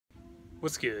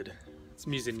What's good? It's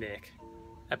Music Nick,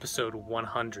 episode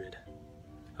 100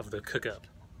 of the Cook Up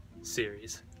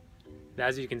series. And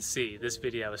as you can see, this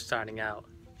video is starting out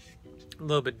a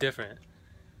little bit different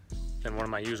than one of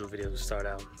my usual videos start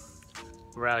out.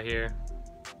 We're out here,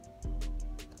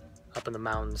 up in the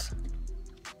mountains,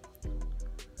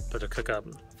 for the Cook Up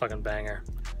fucking banger.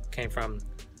 Came from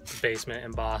the basement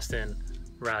in Boston.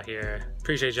 We're out here.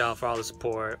 Appreciate y'all for all the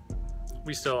support.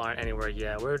 We still aren't anywhere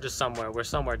yet. We're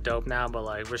somewhere dope now, but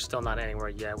like we're still not anywhere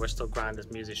yet. We're still grinding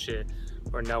this music shit.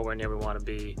 We're nowhere near where we want to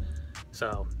be.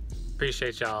 So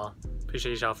appreciate y'all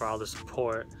for all the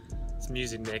support. It's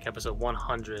Music Nick, episode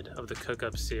 100 of the Cook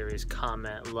Up series.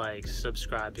 Comment, like,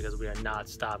 subscribe, because we are not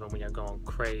stopping. We are going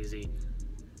crazy.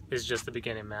 This is just the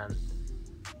beginning, man.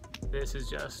 This is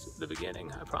just the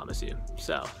beginning, I promise you.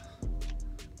 So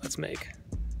let's make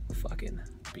a fucking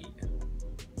beat.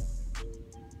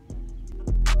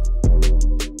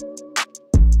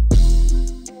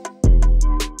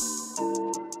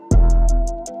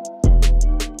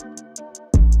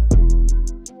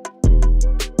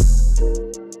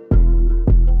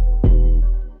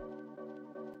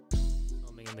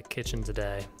 In the kitchen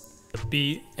today, the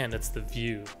beat and it's the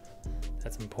view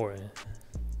that's important.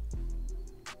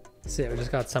 So yeah, we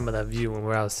just got some of that view when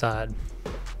we're outside.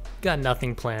 Got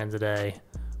nothing planned today.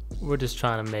 We're just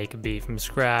trying to make a beat from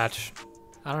scratch.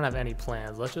 I don't have any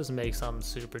plans. Let's just make something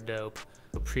super dope.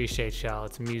 Appreciate y'all.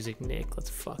 It's Music Nick. Let's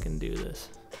fucking do this.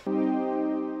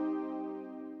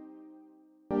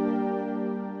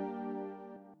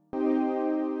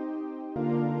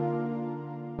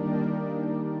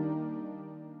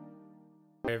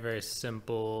 Very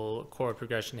simple chord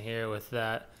progression here with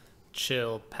that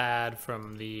chill pad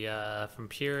from the from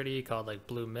Purity called like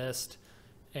Blue Mist,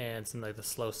 and it's in like the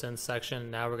slow synth section.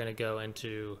 Now we're gonna go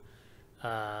into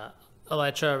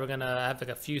electro. We're gonna have like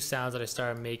a few sounds that I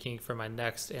started making for my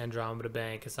next Andromeda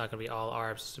bank. It's not gonna be all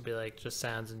ARPs, it'll be like just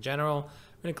sounds in general.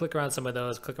 I'm gonna click around some of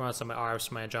those, click around some of my ARPs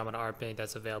for my Andromeda ARP bank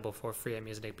that's available for free at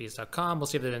musicnickbeats.com. We'll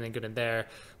see if there's anything good in there.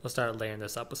 We'll start layering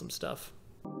this up with some stuff.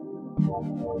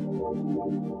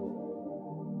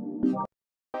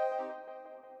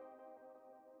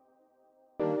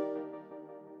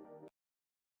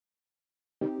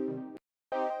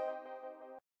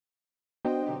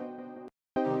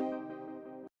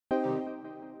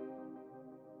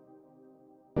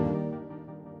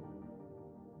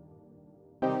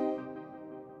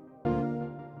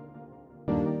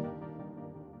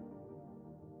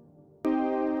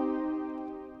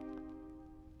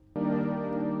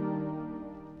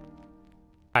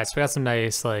 Alright, so we got some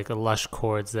nice like lush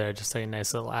chords there, just like a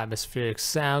nice little atmospheric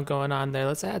sound going on there.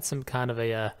 Let's add some kind of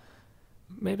a,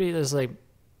 maybe there's like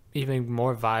even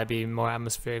more vibey, more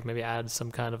atmospheric, maybe add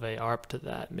some kind of a ARP to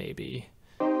that maybe.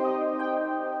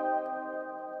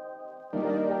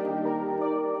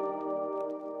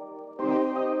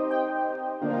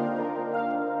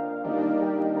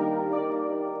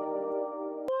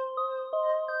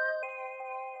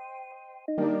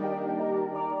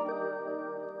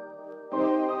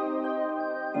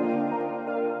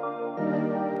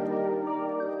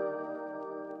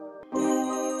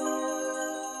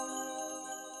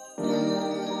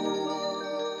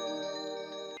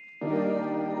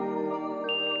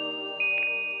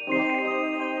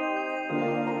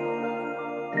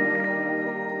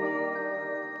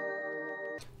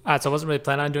 Alright, so I wasn't really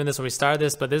planning on doing this when we started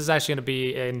this, but this is actually going to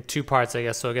be in two parts, I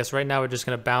guess. So I guess right now we're just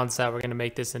going to bounce out. We're going to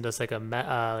make this into like a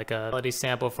melody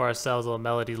sample for ourselves, a little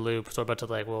melody loop. So we're about to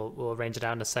like, we'll arrange it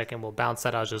out in a second. We'll bounce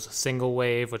that out as just a single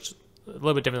wave, which is a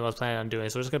little bit different than what I was planning on doing.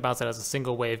 So we're just going to bounce that as a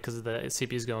single wave because the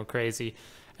CPU is going crazy.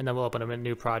 And then we'll open a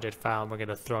new project file and we're going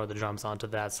to throw the drums onto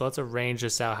that. So let's arrange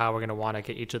this out how we're going to want to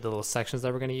get each of the little sections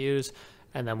that we're going to use.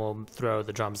 And then we'll throw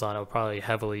the drums on it. We'll probably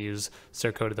heavily use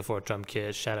Sir Cody the 4th drum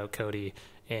kit, Shadow Cody,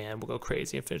 and we'll go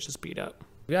crazy and finish this beat up.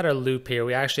 We got our loop here.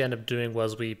 We actually ended up doing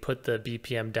was we put the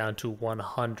BPM down to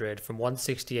 100. From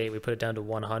 168, we put it down to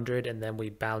 100, and then we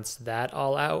bounced that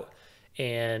all out.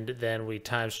 And then we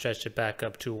time stretched it back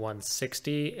up to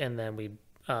 160, and then we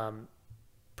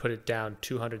put it down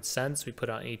 200 cents. We put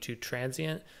on E2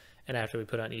 transient, and after we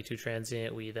put on E2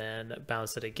 transient, we then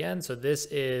bounced it again. So this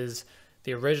is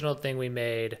the original thing we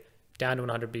made, down to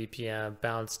 100 BPM,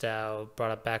 bounced out,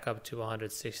 brought it back up to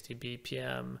 160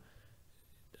 BPM,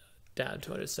 down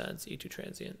 200 cents, E2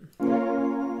 transient.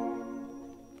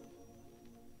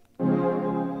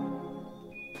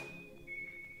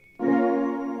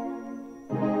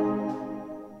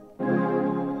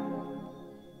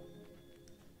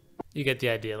 You get the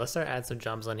idea. Let's start adding some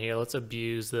drums on here. Let's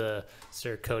abuse the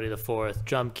Sir Cody the 4th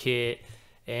drum kit.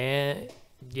 And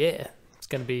yeah, it's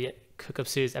going to be Cook Up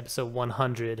Series episode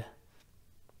 100.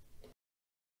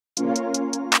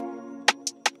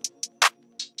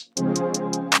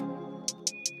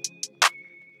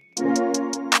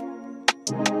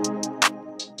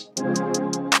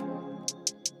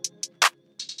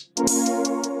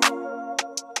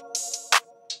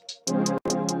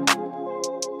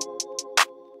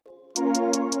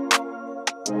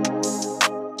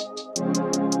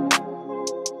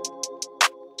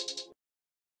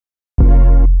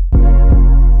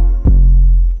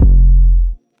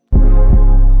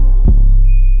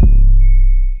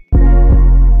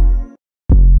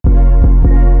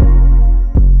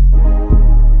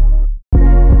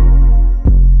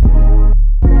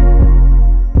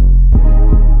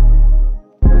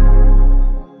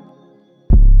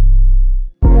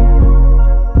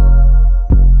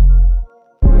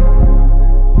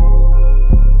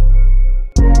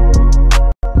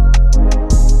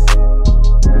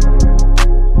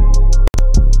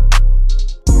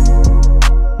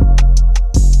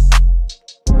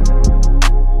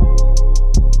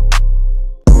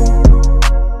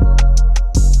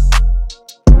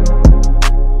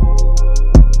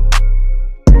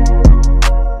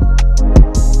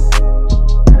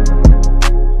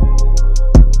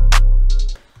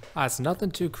 It's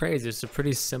nothing too crazy. It's a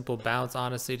pretty simple bounce,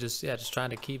 honestly. Just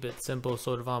trying to keep it simple,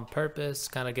 sort of on purpose.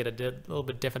 Kind of get a little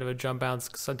bit different of a drum bounce.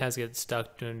 Sometimes get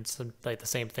stuck doing some like the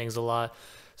same things a lot.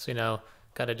 So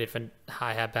got a different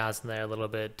hi-hat bounce in there, a little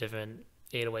bit different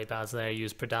 808 bounce in there. I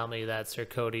use predominantly that Sir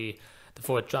Cody, the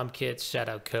 4th drum kit. Shout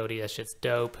out Cody, that shit's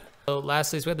dope. So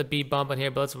lastly, we got the beat bump in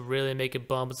here, but let's really make it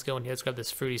bump. Let's go in here. Let's grab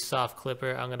this fruity soft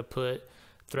clipper. I'm gonna put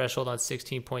threshold on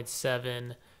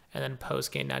 16.7 and then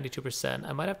post gain 92%.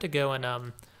 I might have to go in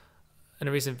a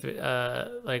recent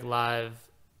like live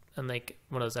and like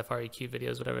one of those FREQ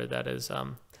videos, whatever that is,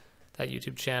 that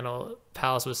YouTube channel.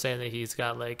 Palace was saying that he's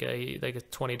got like a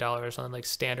 $20 or something, like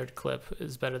standard clip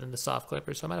is better than the soft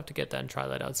clipper. So I might have to get that and try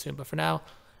that out soon. But for now,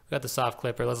 we got the soft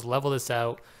clipper. Let's level this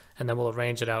out and then we'll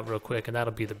arrange it out real quick, and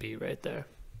that'll be the beat right there.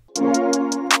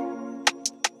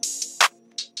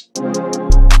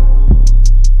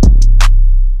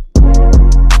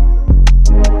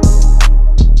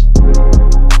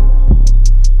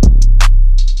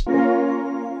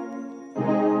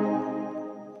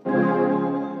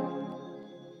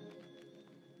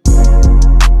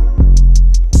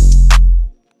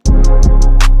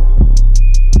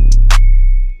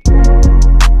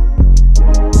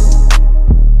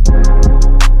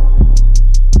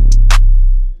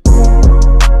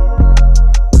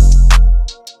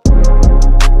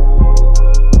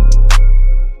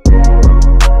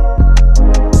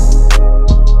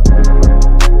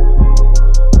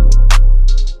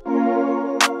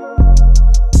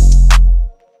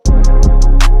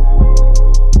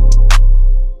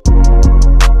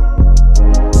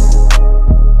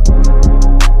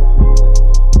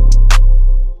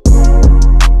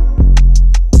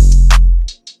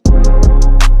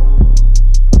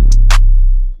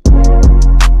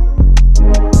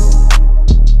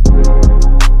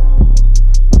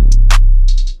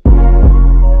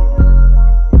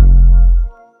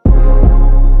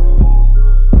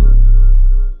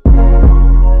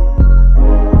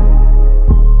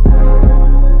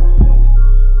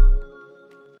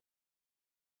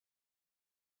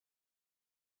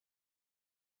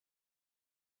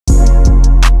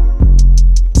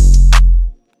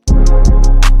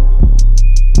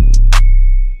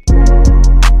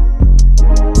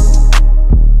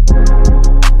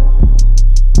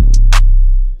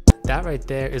 That right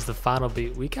there is the final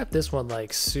beat. We kept this one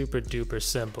like super duper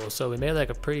simple. So we made like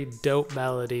a pretty dope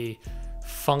melody,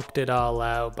 funked it all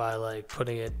out by like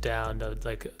putting it down to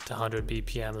like to 100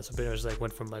 BPM. So it was like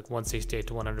went from like 168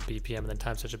 to 100 BPM and then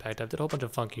time switched it back up. Did a whole bunch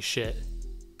of funky shit.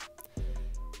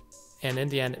 And in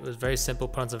the end, it was very simple,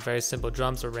 put on some very simple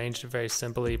drums, arranged very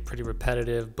simply, pretty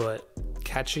repetitive, but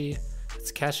catchy.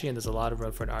 It's catchy and there's a lot of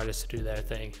room for an artist to do their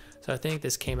thing. So I think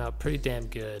this came out pretty damn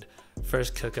good.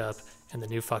 First cook up in the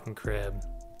new fucking crib.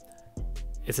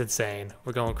 It's insane.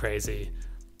 We're going crazy.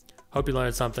 Hope you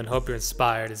learned something. Hope you're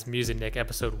inspired. It's Music Nick,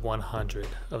 episode 100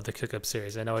 of the Cook Up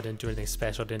series. I know I didn't do anything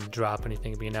special, didn't drop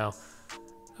anything, but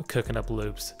I'm cooking up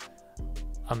loops.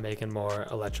 I'm making more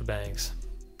electro bangs.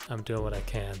 I'm doing what I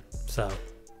can. So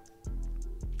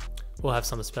we'll have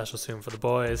something special soon for the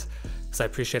boys, because I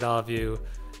appreciate all of you.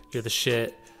 You're the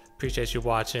shit. Appreciate you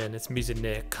watching. It's Music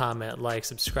Nick. Comment, like,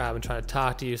 subscribe. I'm trying to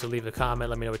talk to you, so leave a comment.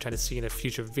 Let me know what you're trying to see in a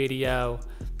future video.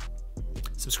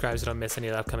 Subscribe so you don't miss any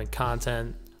of the upcoming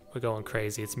content. We're going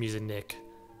crazy. It's Music Nick.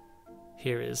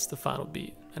 Here is the final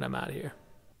beat, and I'm out of here.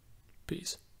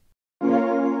 Peace.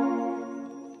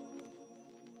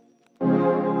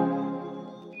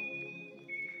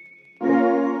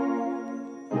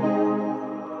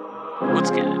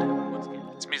 What's good?